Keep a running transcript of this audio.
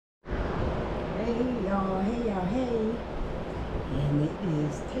Hey y'all, hey. And it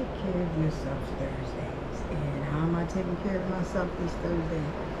is Take Care of Yourself Thursdays. And how am I taking care of myself this Thursday?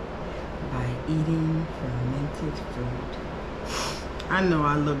 By eating fermented food. I know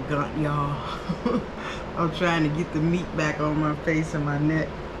I look gaunt, y'all. I'm trying to get the meat back on my face and my neck.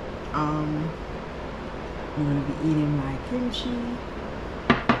 I'm going to be eating my kimchi.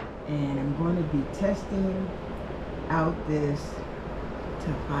 And I'm going to be testing out this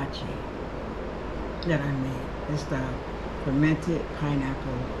tapache that I made. It's the fermented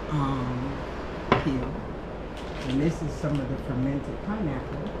pineapple peel, and this is some of the fermented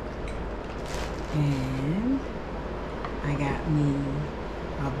pineapple. And I got me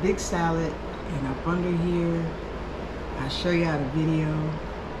a big salad, and up under here, I'll show you how the video.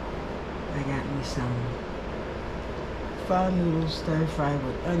 I got me some pho noodles stir fried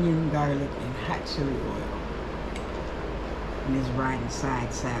with onion, garlic, and hot chili oil. And it's riding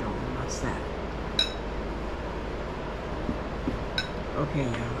side saddle on my saddle. Okay,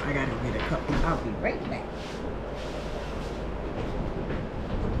 y'all, I gotta get a cup. I'll be right back.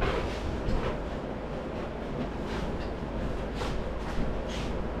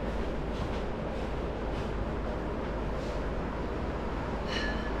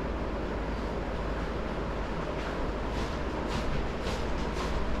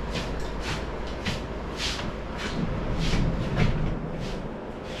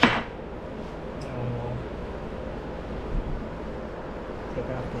 Take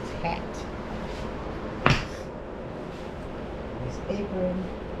off this hat, this apron.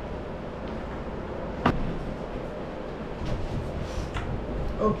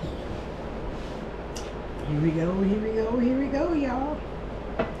 Okay, here we go, y'all.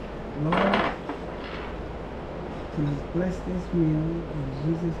 Lord, please bless this meal in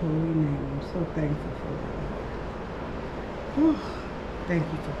Jesus' holy name. I'm so thankful for that. Whew. Thank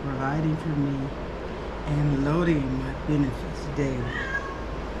you for providing for me and loading my benefits daily.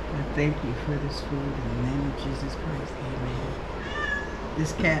 I thank you for this food in the name of Jesus Christ. Amen.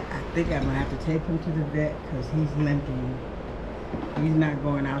 This cat, I think I'm going to have to take him to the vet because he's limping. He's not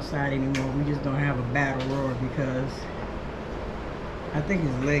going outside anymore. We just don't have a battle roar because I think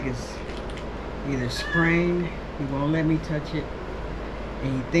his leg is either sprained, he won't let me touch it,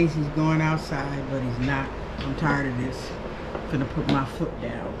 and he thinks he's going outside, but he's not. I'm tired of this. I'm going to put my foot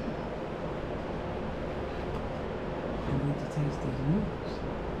down. I need to taste these noodles.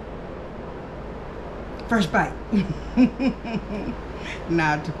 First bite.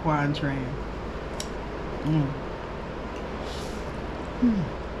 Nod to Quan Tran. Mm. Mm.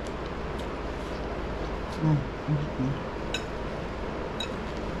 Mm. Mm.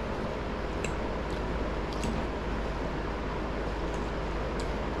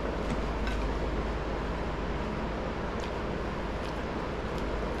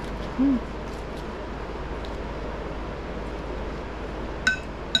 Mm.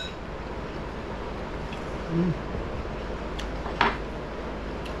 Mm.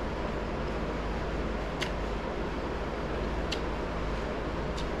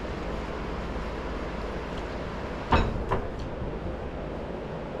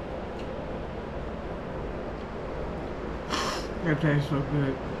 That tastes so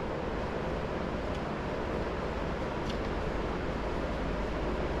good.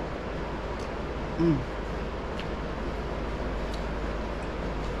 Mm.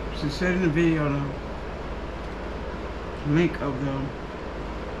 She said in the video, the link of the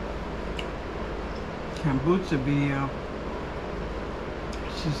kombucha video,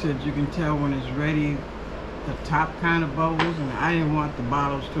 she said you can tell when it's ready, the top kind of bubbles, and I didn't want the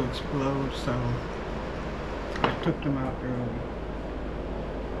bottles to explode, so I took them out early.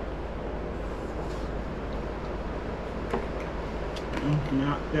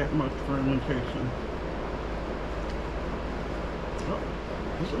 Not that much fermentation. Oh,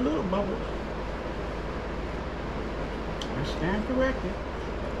 just a little bubble. I stand corrected.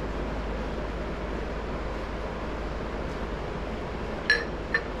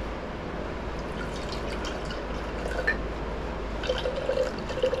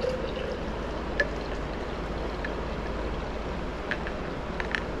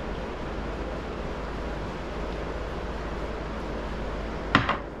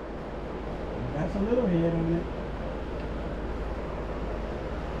 That's a little head on it.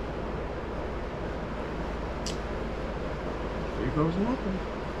 Here goes nothing.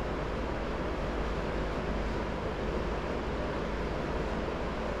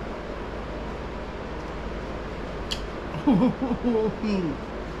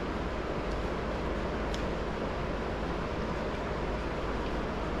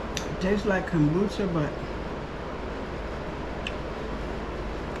 It tastes like kombucha, but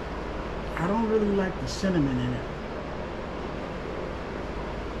I don't really like the cinnamon in it.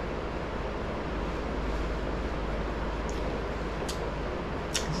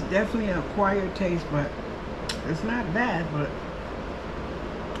 It's definitely an acquired taste, but it's not bad, but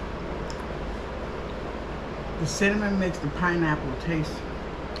the cinnamon makes the pineapple taste,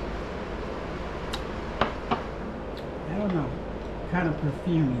 I don't know, kind of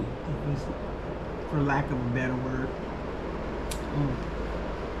perfumey, if it's, for lack of a better word.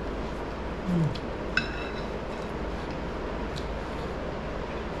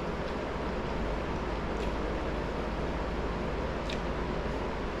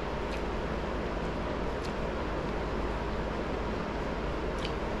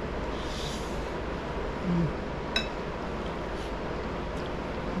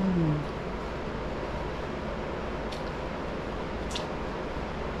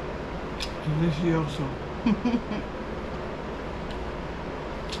 Delicioso.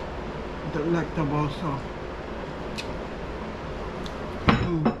 Delectaboso.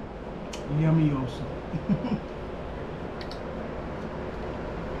 Yummyoso.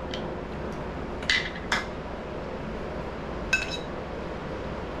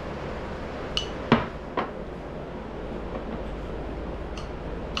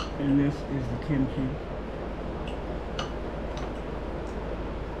 And this is the kimchi.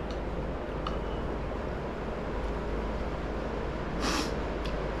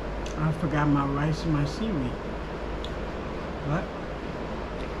 I forgot my rice and my seaweed, but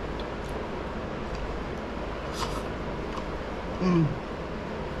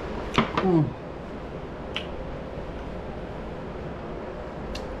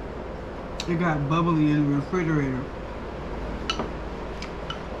it got bubbly in the refrigerator.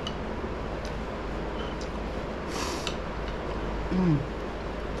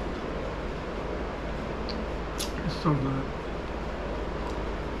 It's so good.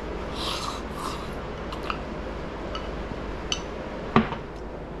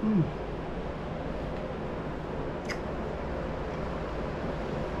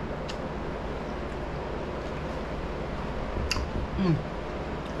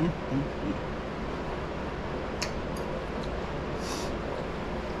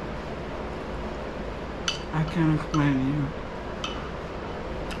 I can't explain to you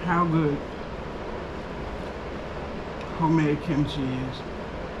how good homemade kimchi is.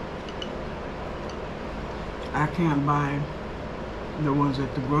 I can't buy the ones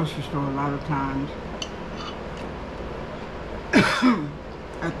at the grocery store a lot of times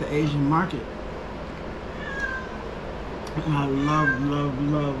at the Asian market. And I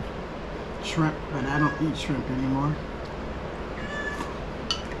love shrimp, but I don't eat shrimp anymore.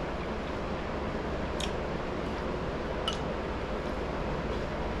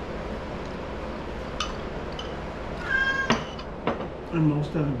 And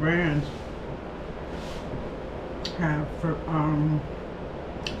most of the brands have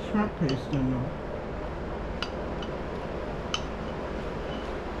shrimp paste in them.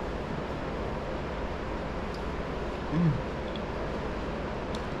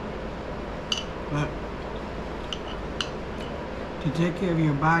 But to take care of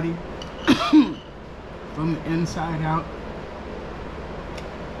your body from the inside out,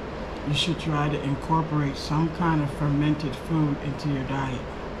 you should try to incorporate some kind of fermented food into your diet.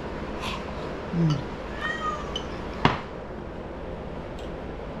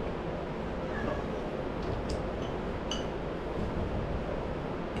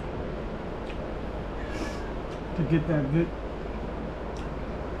 To get that good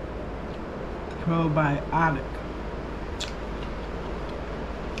probiotic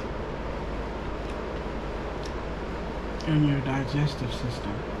in your digestive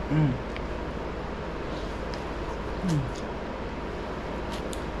system.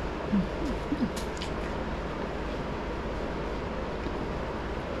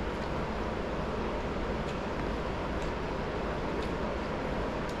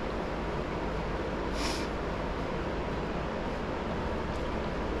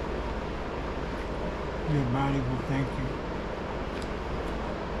 Your body will thank you.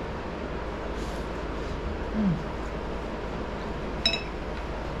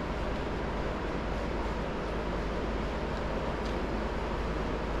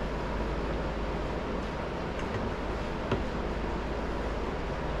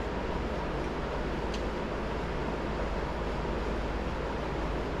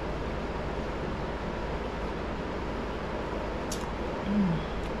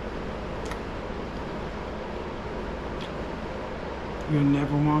 You'll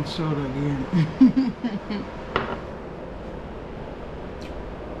never want soda again.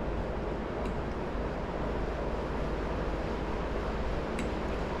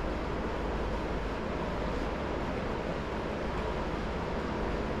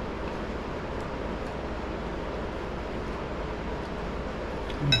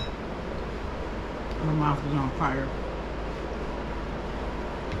 mouth is on fire.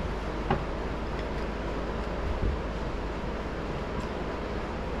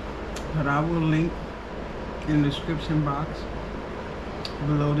 But I will link in the description box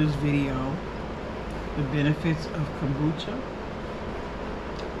below this video the benefits of kombucha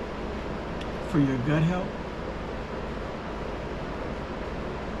for your gut health,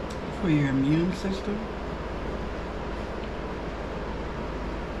 for your immune system,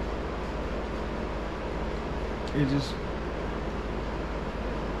 it's just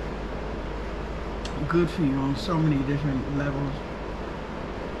good for you on so many different levels.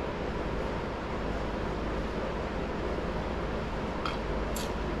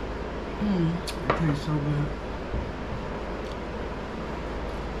 It tastes so good.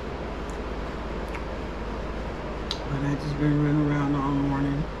 But I just been running around all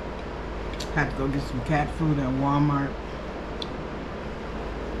morning. Had to go get some cat food at Walmart.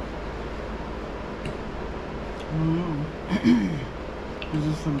 It's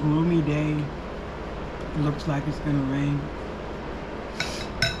just a gloomy day. It looks like it's gonna rain.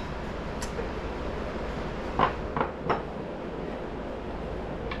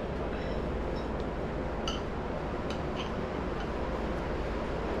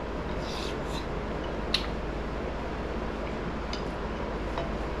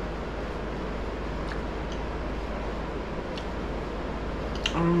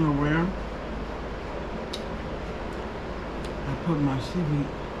 I don't know where I put my seaweed.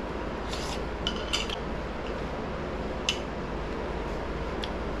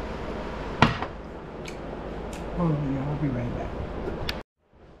 Hold on, y'all. I'll be right back.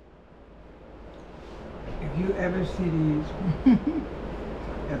 If you ever see these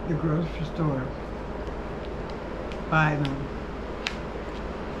at the grocery store, buy them.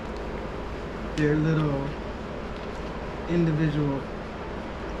 They're little individual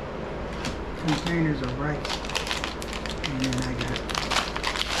containers of rice. And then I got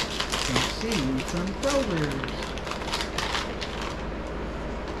some seaweed from braiders.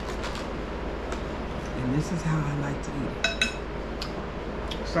 And this is how I like to eat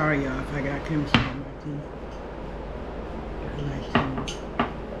it. Sorry y'all if I got kimchi in my teeth. I like to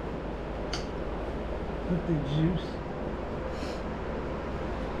put the juice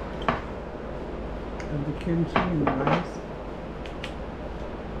of the kimchi in the rice.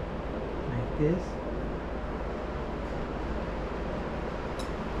 Like this.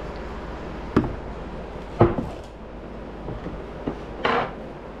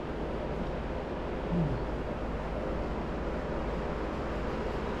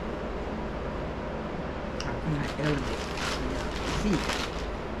 And I elevate so y'all can see.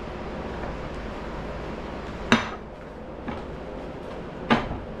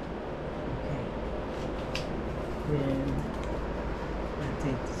 Okay. Then I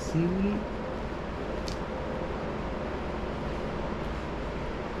take the seaweed.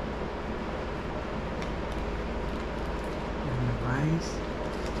 And the rice.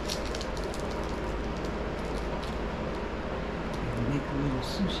 And make a little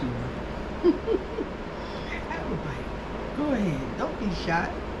sushi with it. Have a bite. Go ahead. Don't be shy.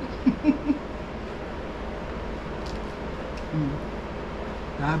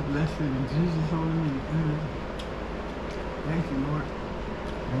 God bless it in Jesus' holy name. Thank you, Lord.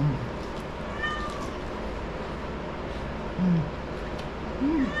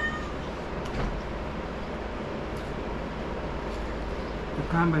 The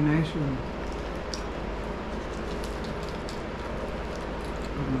combination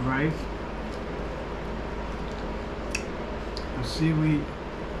of the rice, the seaweed,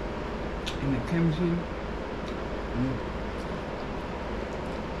 and the kimchi.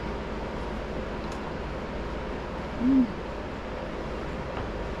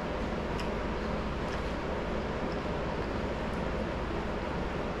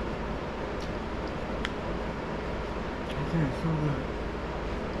 Okay, so good.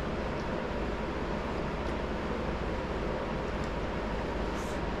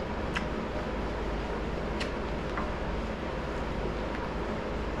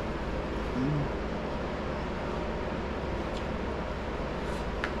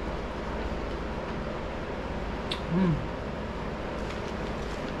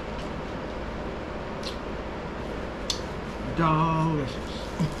 Delicious.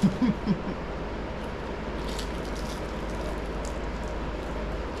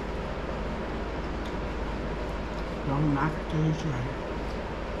 Don't knock it till you try it.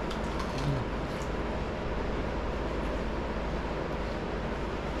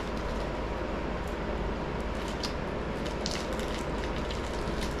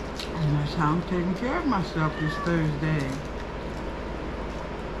 And that's how I'm taking care of myself this Thursday.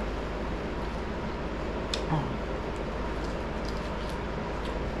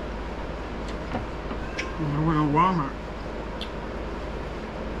 I went on Walmart.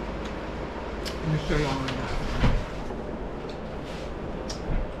 Let me show y'all what I got.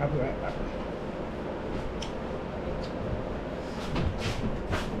 I'll be right back.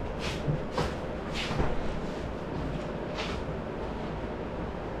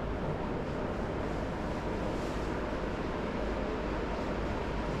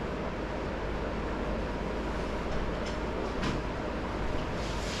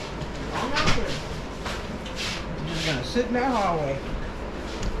 You're gonna sit in that hallway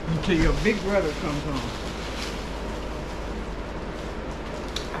until your big brother comes home.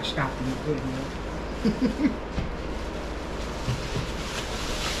 I stopped in the good meal.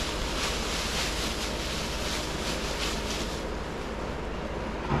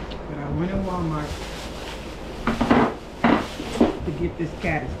 But I went in Walmart to get this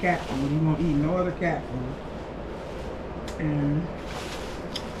cat his cat food. He won't eat no other cat food. And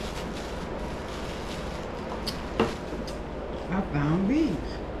I found these.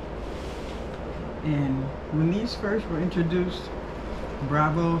 And when these first were introduced,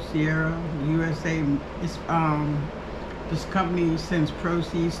 Bravo, Sierra, USA, it's, this company sends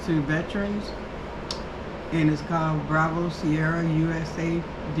proceeds to veterans, and it's called Bravo Sierra USA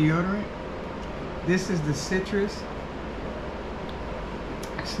deodorant. This is the citrus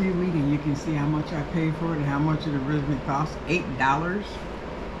seaweed, and you can see how much I paid for it and how much it originally cost, $8.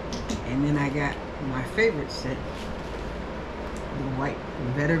 And then I got my favorite scent, the white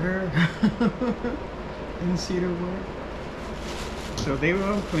vetiver in cedarwood. So they were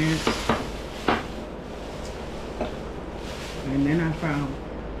on clearance. And then I found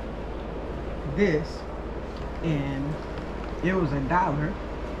this, and it was $1,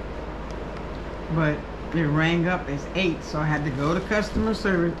 but it rang up as $8, so I had to go to customer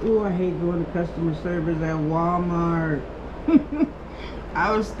service. Ooh, I hate going to customer service at Walmart.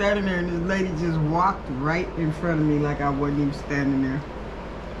 I was standing there and this lady just walked right in front of me like I wasn't even standing there.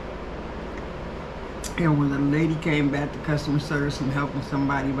 And when the lady came back to customer service and helping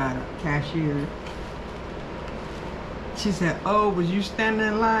somebody by the cashier, she said, "Oh, was you standing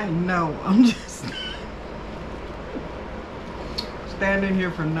in line?" "No, I'm just standing here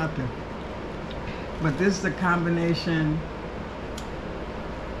for nothing." But this is a combination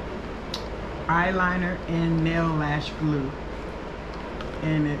eyeliner and nail lash glue,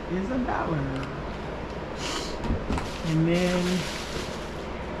 and it is $1. And then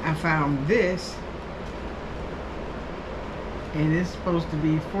I found this, and it's supposed to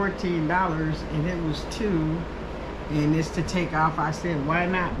be $14, and it was $2, and it's to take off. I said, why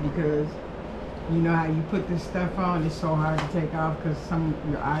not? Because you know how you put this stuff on, it's so hard to take off because some of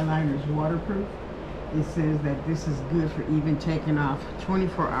your eyeliner is waterproof. It says that this is good for even taking off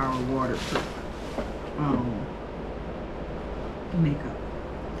 24-hour waterproof makeup.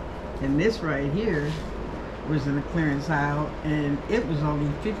 And this right here was in the clearance aisle, and it was only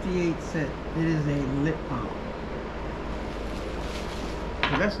 58 cents. It is a lip balm.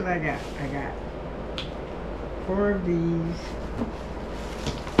 So that's what I got. I got 4 of these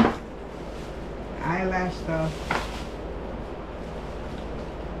eyelash stuff,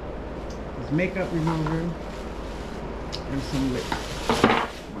 this makeup remover, and some lip.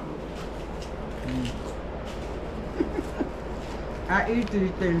 I eat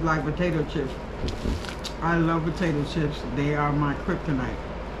these things like potato chips. I love potato chips. They are my kryptonite.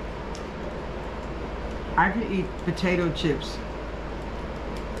 I can eat potato chips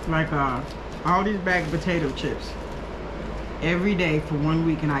like all these bags of potato chips every day for 1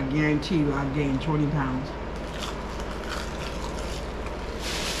 week, and I guarantee you I'll gain 20 pounds.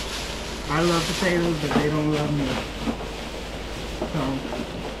 I love potatoes, but they don't love me. So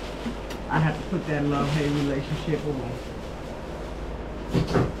I have to put that love-hate relationship away.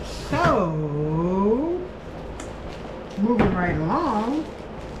 So, moving right along,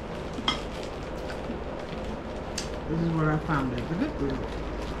 this is what I found at the Goodwill.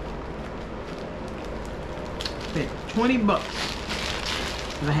 Spent 20 bucks.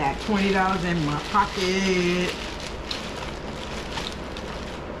 I had $20 in my pocket.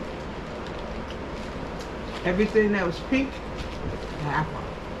 Everything that was pink, half off.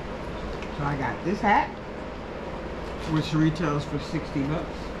 So I got this hat, which retails for 60 bucks.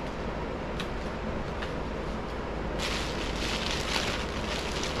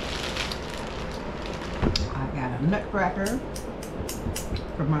 I got a nutcracker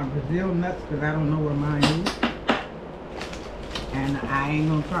for my Brazil nuts, because I don't know where mine is. And I ain't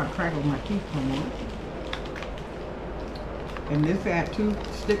gonna try to crackle my teeth no more. And this had 2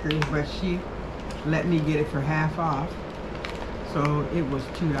 stickers, but she let me get it for half off. So it was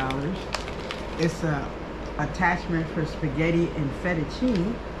 $2. It's a attachment for spaghetti and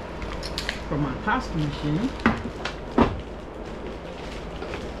fettuccine. for my pasta machine.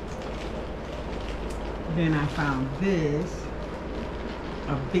 Then I found this,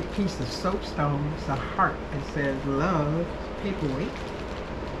 a big piece of soapstone. It's a heart that says love, paperweight,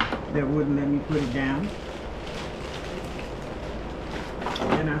 that wouldn't let me put it down.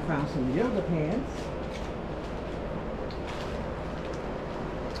 Then I found some yoga pants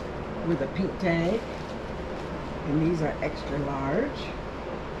with a pink tag, and these are extra large,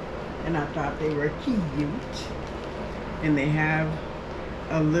 and I thought they were cute. And they have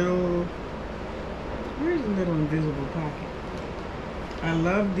a little, where's the little invisible pocket? I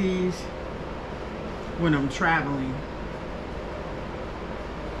love these when I'm traveling,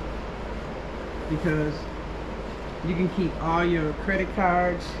 because you can keep all your credit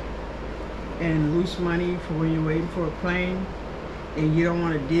cards and loose money for when you're waiting for a plane, and you don't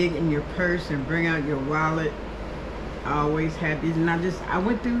want to dig in your purse and bring out your wallet. I always had these, and I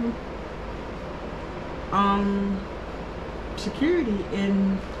went through security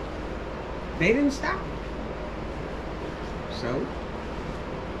and they didn't stop me. So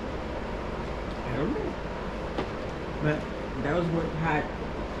I don't know, but that was how I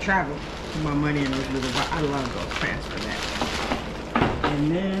traveled with my money in those little, I love those pants for that.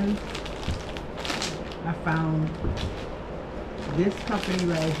 And then I found this company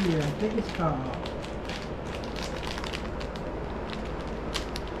right here. I think it's called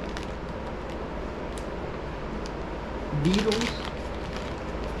Beetles,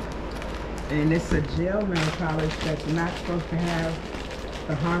 and it's a gel nail polish that's not supposed to have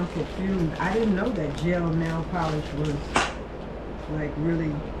the harmful fumes. I didn't know that gel nail polish was like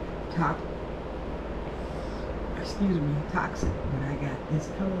really toxic, but I got this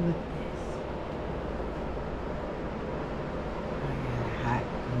color with this. I got hot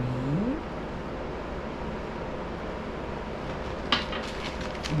green.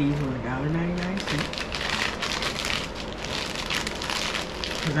 These were $1.99.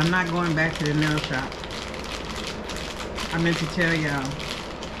 Because I'm not going back to the nail shop. I meant to tell y'all,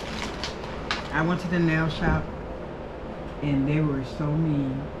 I went to the nail shop and they were so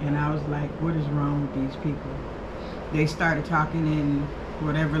mean, and I was like, what is wrong with these people? They started talking in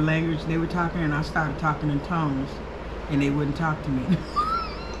whatever language they were talking, and I started talking in tongues, and they wouldn't talk to me.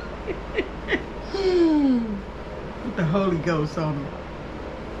 With the Holy Ghost on them.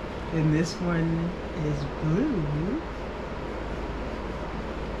 And this one is blue.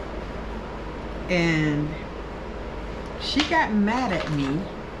 And she got mad at me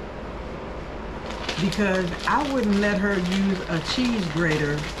because I wouldn't let her use a cheese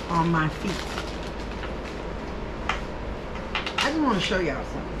grater on my feet. I just want to show y'all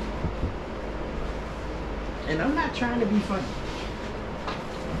something. And I'm not trying to be funny.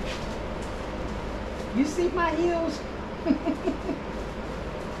 You see my heels?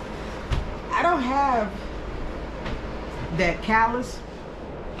 I don't have that callus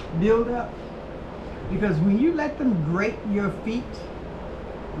build up, because when you let them grate your feet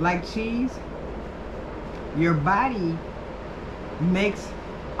like cheese, your body makes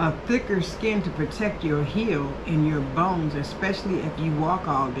a thicker skin to protect your heel and your bones, especially if you walk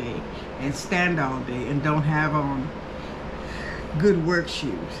all day and stand all day and don't have on good work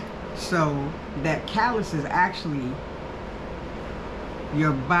shoes. So that callus is actually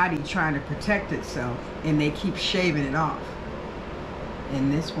your body trying to protect itself, and they keep shaving it off. And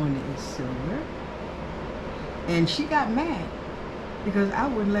this one is silver. And she got mad because I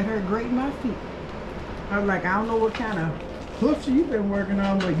wouldn't let her grate my feet. I was like, I don't know what kind of hoofs you've been working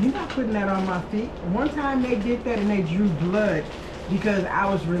on, but you're not putting that on my feet. One time they did that and they drew blood because I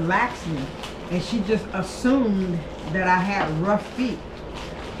was relaxing, and she just assumed that I had rough feet.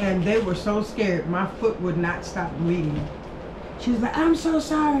 And they were so scared, my foot would not stop bleeding. She was like, I'm so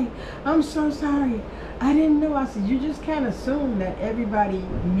sorry. I'm so sorry. I didn't know. I said, you just can't assume that everybody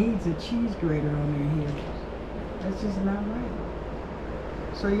needs a cheese grater on their heels. That's just not right.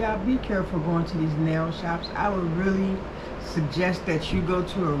 So y'all be careful going to these nail shops. I would really suggest that you go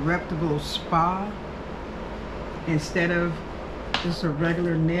to a reputable spa instead of just a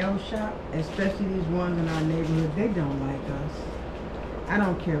regular nail shop, especially these ones in our neighborhood. They don't like us. I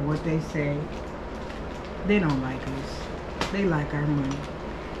don't care what they say. They don't like us. They like our money.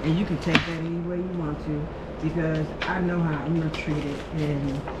 And you can take that any way you want to, because I know how I'm gonna treat it,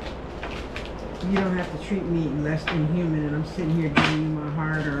 and you don't have to treat me less than human. And I'm sitting here giving you my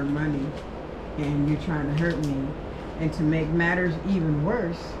hard-earned money, and you're trying to hurt me. And to make matters even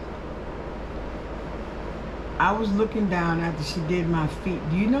worse, I was looking down after she did my feet.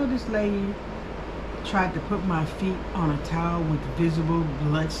 Do you know this lady tried to put my feet on a towel with visible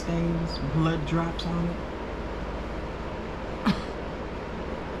blood stains, blood drops on it?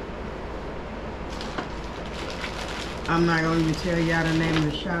 I'm not going to even tell y'all the name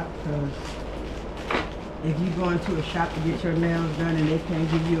of the shop, because if you go into a shop to get your nails done and they can't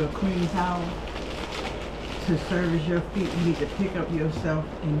give you a clean towel to service your feet, you need to pick up yourself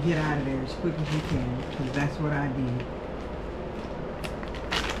and get out of there as quick as you can, because that's what I did.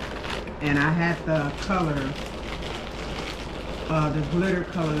 And I had the color, the glitter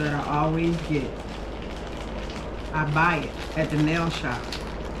color that I always get. I buy it at the nail shop.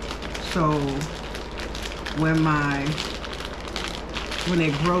 So when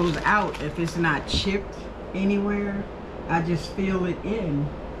it grows out, if it's not chipped anywhere, I just fill it in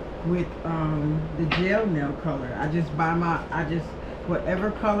with the gel nail color. I just buy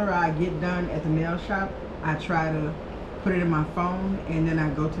whatever color I get done at the nail shop, I try to put it in my phone, and then I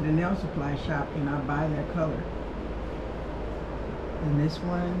go to the nail supply shop and I buy that color. And this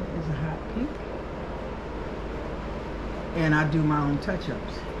one is a hot pink. And I do my own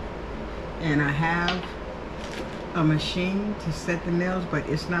touch-ups. And I have a machine to set the nails, but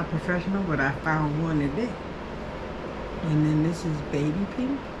it's not professional, but I found one today. And then this is baby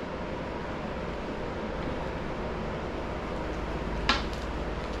pink.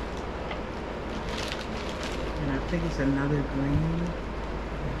 And I think it's another green. I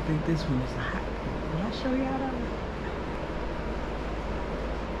think this one is a hot pink. Did I show y'all that one?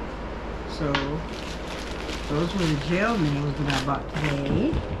 So those were the gel nails that I bought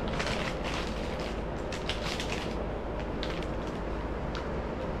today.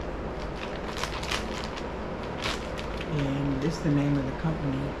 And this is the name of the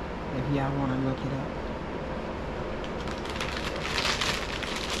company if y'all want to look it up.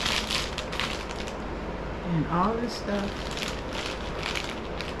 And all this stuff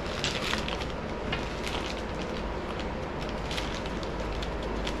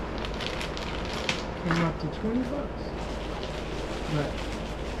came up to 20 bucks. But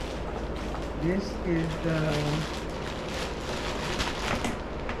this is the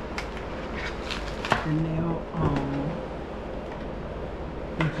nail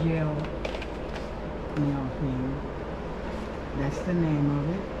the gel nail thing. That's the name of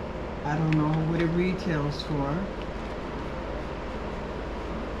it. I don't know what it retails for.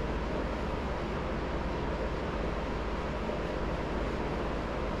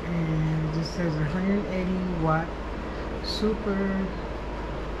 And it just says 180 watt super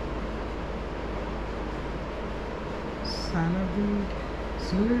Sonovid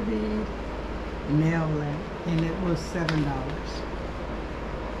nail lamp, and it was $7.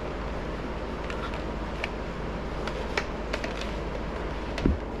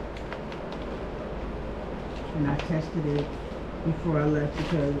 And I tested it before I left,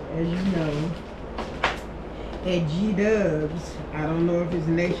 because as you know, at G-Dubs, I don't know if it's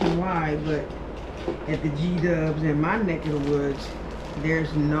nationwide, but at the G-Dubs in my neck of the woods,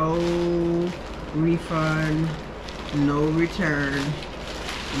 there's no refund, no return.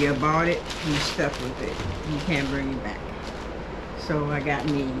 You bought it, you stuck with it. You can't bring it back. So I got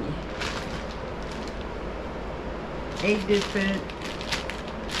me 8 different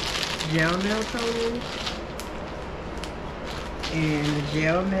gel nail colors and a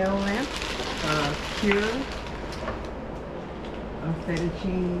gel nail lamp, pure, a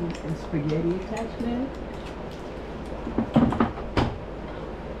fettuccine and spaghetti attachment,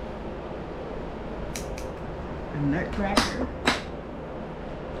 a nutcracker,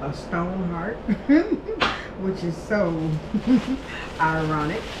 a stone heart, which is so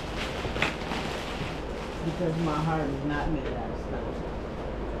ironic because my heart is not made out of stone.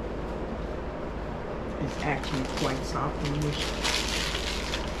 It's actually quite soft and mushy,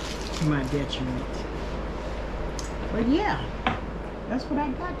 to my detriment. But yeah, that's what I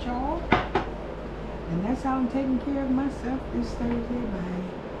got, y'all. And that's how I'm taking care of myself this Thursday, by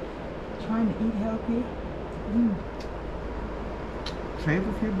trying to eat healthy. Save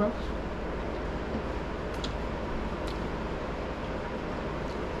a few bucks.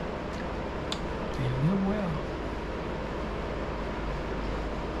 And live well.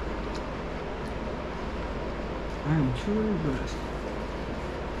 I am truly blessed.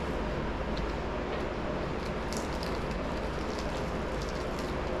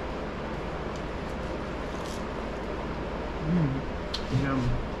 Yum.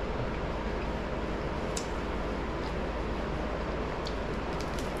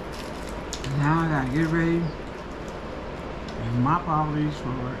 Now I gotta get ready and mop all these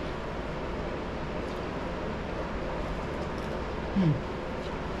floors.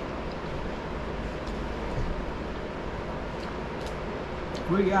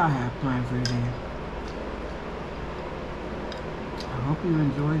 What do y'all have planned for today? I hope you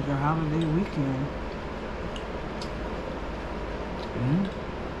enjoyed your holiday weekend.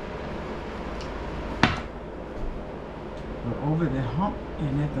 over the hump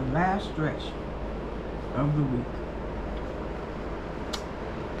and at the last stretch of the week.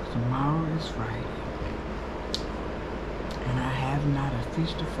 Tomorrow is Friday, and I have not a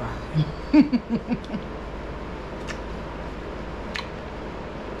fish to fry.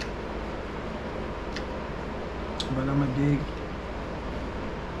 But I'm gonna dig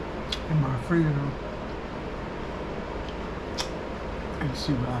in my freezer and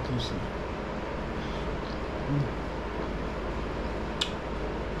see what I can see.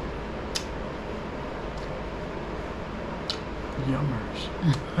 Yummers.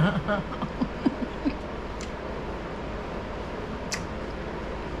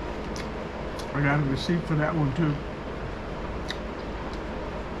 I got a receipt for that one too.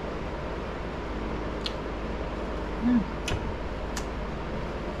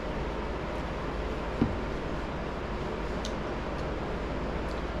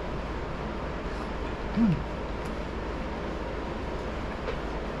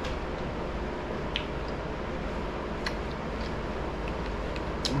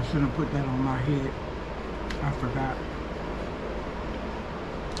 I should have put that on my head. I forgot.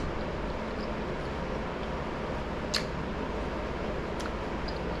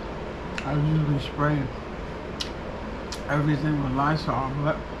 I usually spray everything with Lysol,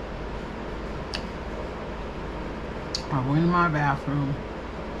 but I went in my bathroom.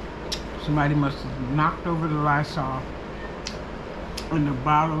 Somebody must have knocked over the Lysol, and the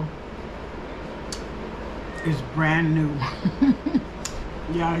bottle is brand new.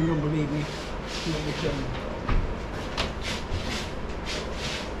 Y'all ain't gonna believe me. Let me tell you.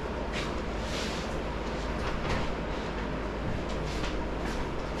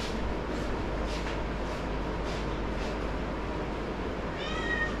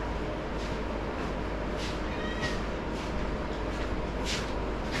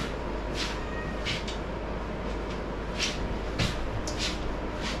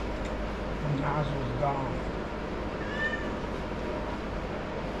 The nozzle's gone.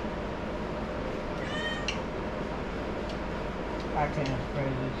 I can't spray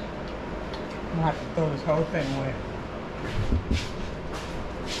this. I'm gonna have to throw this whole thing away.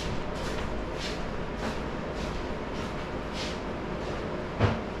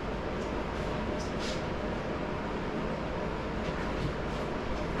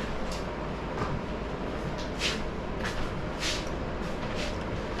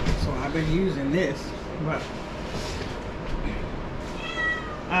 So I've been using this, but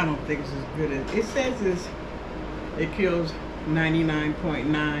I don't think it's as good as it says. It kills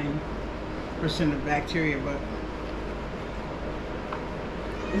 99.9% of bacteria, but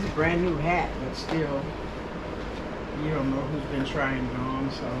it's a brand new hat, but still, you don't know who's been trying it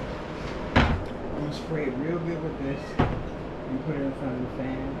on, so I'm gonna spray it real good with this and put it in front of the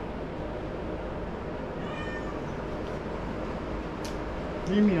fan.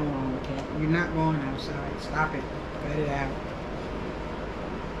 Leave me alone with that. You're not going outside. Stop it. Let it out.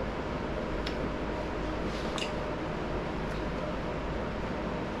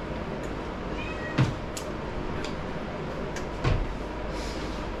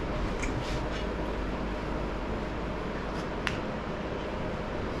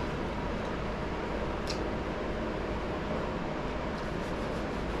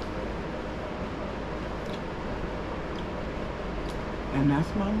 And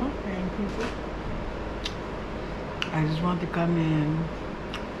that's my mukbang, people. I just want to come in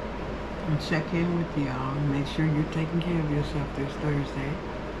and check in with y'all and make sure you're taking care of yourself this Thursday.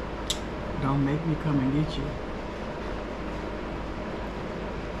 Don't make me come and get you.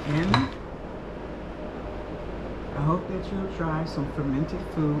 And I hope that you'll try some fermented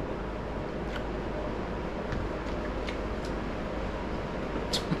food.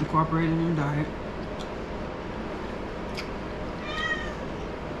 Incorporate it in your diet.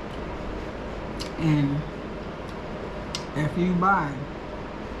 And if you buy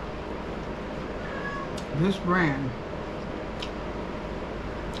this brand,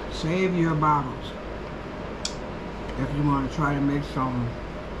 save your bottles. If you want to try to make some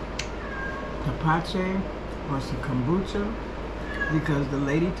tapache or some kombucha, because the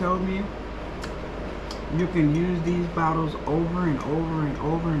lady told me you can use these bottles over and over and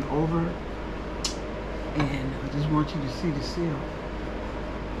over and over. And I just want you to see the seal.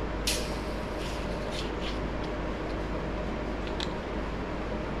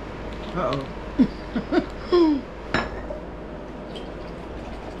 Uh-oh.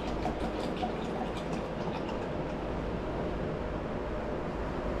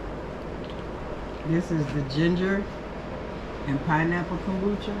 This is the ginger and pineapple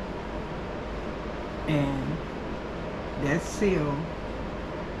kombucha. And that seal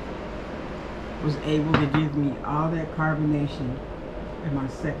was able to give me all that carbonation in my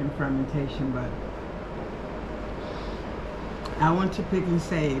second fermentation. But I went to Pick and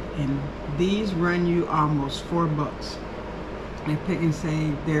Save, and these run you almost $4. At Pick and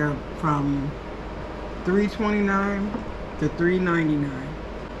Save, they're from $3.29 to $3.99.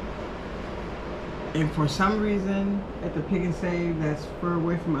 And for some reason, at the Pick and Save that's far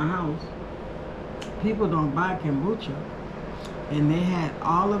away from my house, people don't buy kombucha. And they had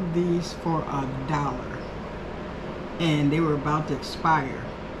all of these for $1. And they were about to expire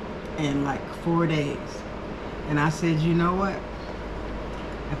in like 4 days. And I said, you know what?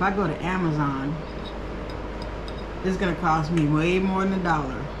 If I go to Amazon, it's gonna cost me way more than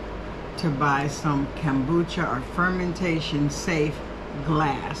 $1 to buy some kombucha or fermentation safe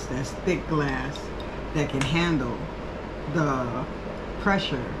glass, that's thick glass, that can handle the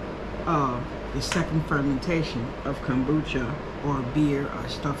pressure of the second fermentation of kombucha or beer or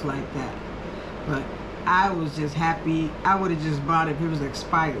stuff like that. But I was just happy. I would have just bought it if it was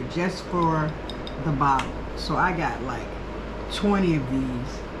expired, just for the bottle. So I got like 20 of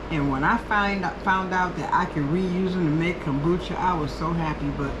these, and when I found out that I could reuse them to make kombucha, I was so happy.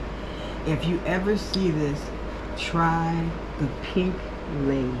 But if you ever see this, try the Pink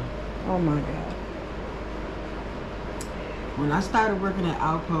Lady. Oh my God. When I started working at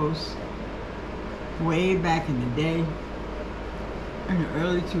Outpost way back in the day, in the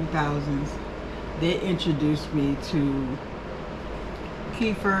early 2000s, they introduced me to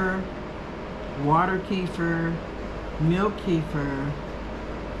kefir, water kefir, milk kefir,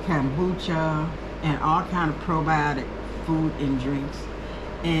 kombucha, and all kind of probiotic food and drinks.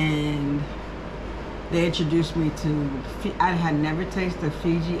 And they introduced me to, I had never tasted a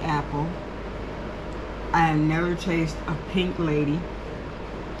Fiji apple. I had never tasted a Pink Lady.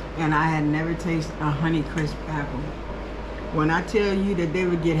 And I had never tasted a Honeycrisp apple. When I tell you that they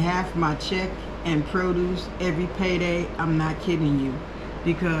would get half my check and produce every payday, I'm not kidding you.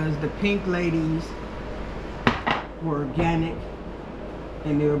 Because the Pink Ladies were organic,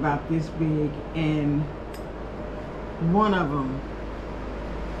 and they were about this big, and one of them,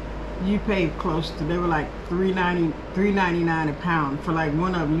 you paid close to, they were like $3.99 a pound. For like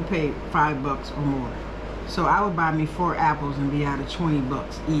one of them, you paid $5 or more. So I would buy me 4 apples and be out of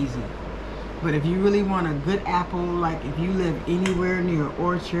 $20 easy. But if you really want a good apple, like if you live anywhere near an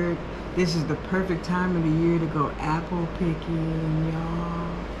orchard, this is the perfect time of the year to go apple picking, y'all.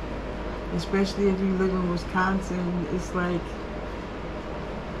 Especially if you live in Wisconsin. It's like,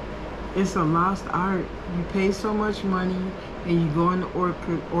 it's a lost art. You pay so much money and you go into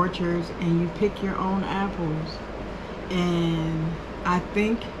orchards and you pick your own apples. And I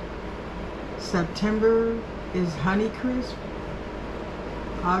think September is Honeycrisp.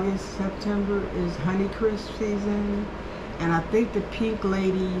 August, September is Honeycrisp season. And I think the Pink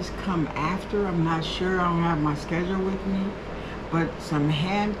Ladies come after. I'm not sure. I don't have my schedule with me. But some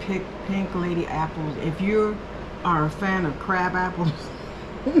hand-picked Pink Lady apples. If you are a fan of crab apples,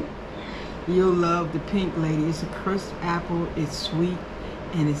 you'll love the Pink Lady. It's a crisp apple. It's sweet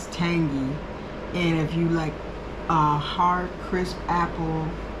and it's tangy. And if you like a hard, crisp apple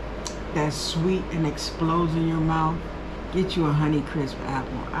that's sweet and explodes in your mouth, get you a Honeycrisp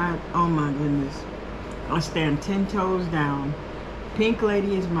apple. Oh my goodness. I stand 10 toes down. Pink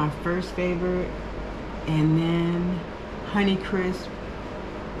Lady is my first favorite, and then Honeycrisp,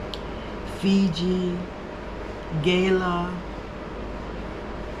 Fiji, Gala.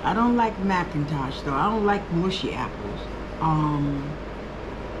 I don't like Macintosh though. I don't like mushy apples.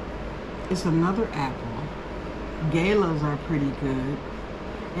 It's another apple. Galas are pretty good.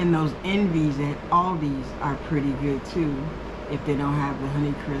 And those Envies at Aldi's are pretty good too, if they don't have the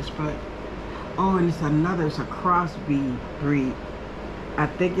Honeycrisp. But oh, and it's a crossbreed. I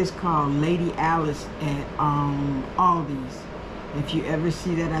think it's called Lady Alice at Aldi's. If you ever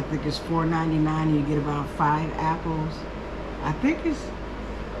see that, I think it's $4.99 and you get about 5 apples. I think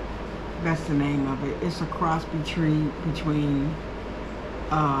that's the name of it. It's a cross between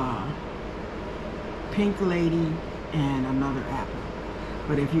Pink Lady and another apple.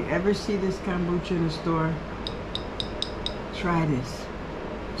 But if you ever see this kombucha in the store, try this.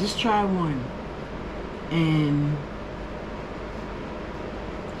 Just try one. And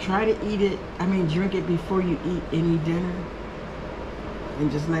try to eat it, drink it before you eat any dinner.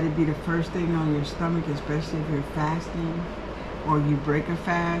 And just let it be the first thing on your stomach, especially if you're fasting or you break a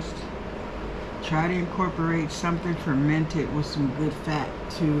fast. Try to incorporate something fermented with some good fat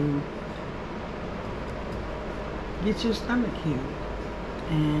to get your stomach healed.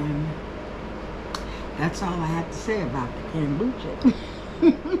 And that's all I have to say about the kombucha.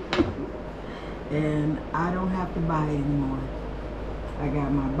 And I don't have to buy it anymore. I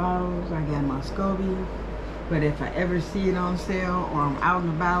got my bottles, I got my SCOBY. But if I ever see it on sale or I'm out and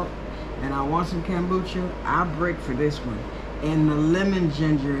about and I want some kombucha, I'll break for this one. And the lemon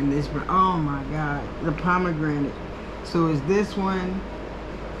ginger in this one, oh my God, the pomegranate. So is this one,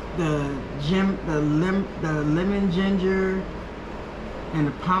 the lemon ginger and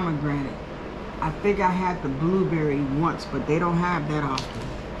the pomegranate. I think I had the blueberry once, but they don't have that often.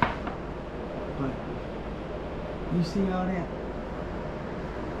 But you see all that?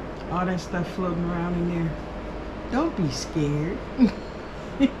 All that stuff floating around in there. Don't be scared.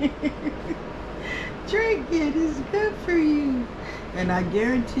 Drink it, it's good for you. And I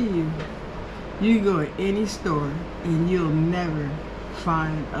guarantee you, you can go to any store and you'll never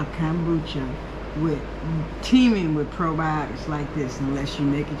find a kombucha teeming with probiotics like this unless you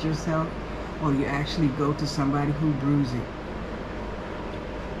make it yourself or you actually go to somebody who brews it.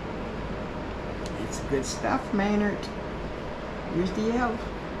 It's good stuff, Maynard. Here's the elf.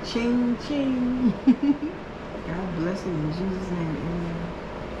 Ching, ching. God bless you in Jesus' name. Amen.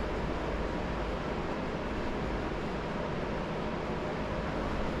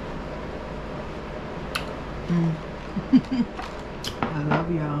 I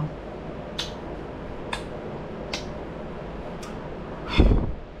love y'all.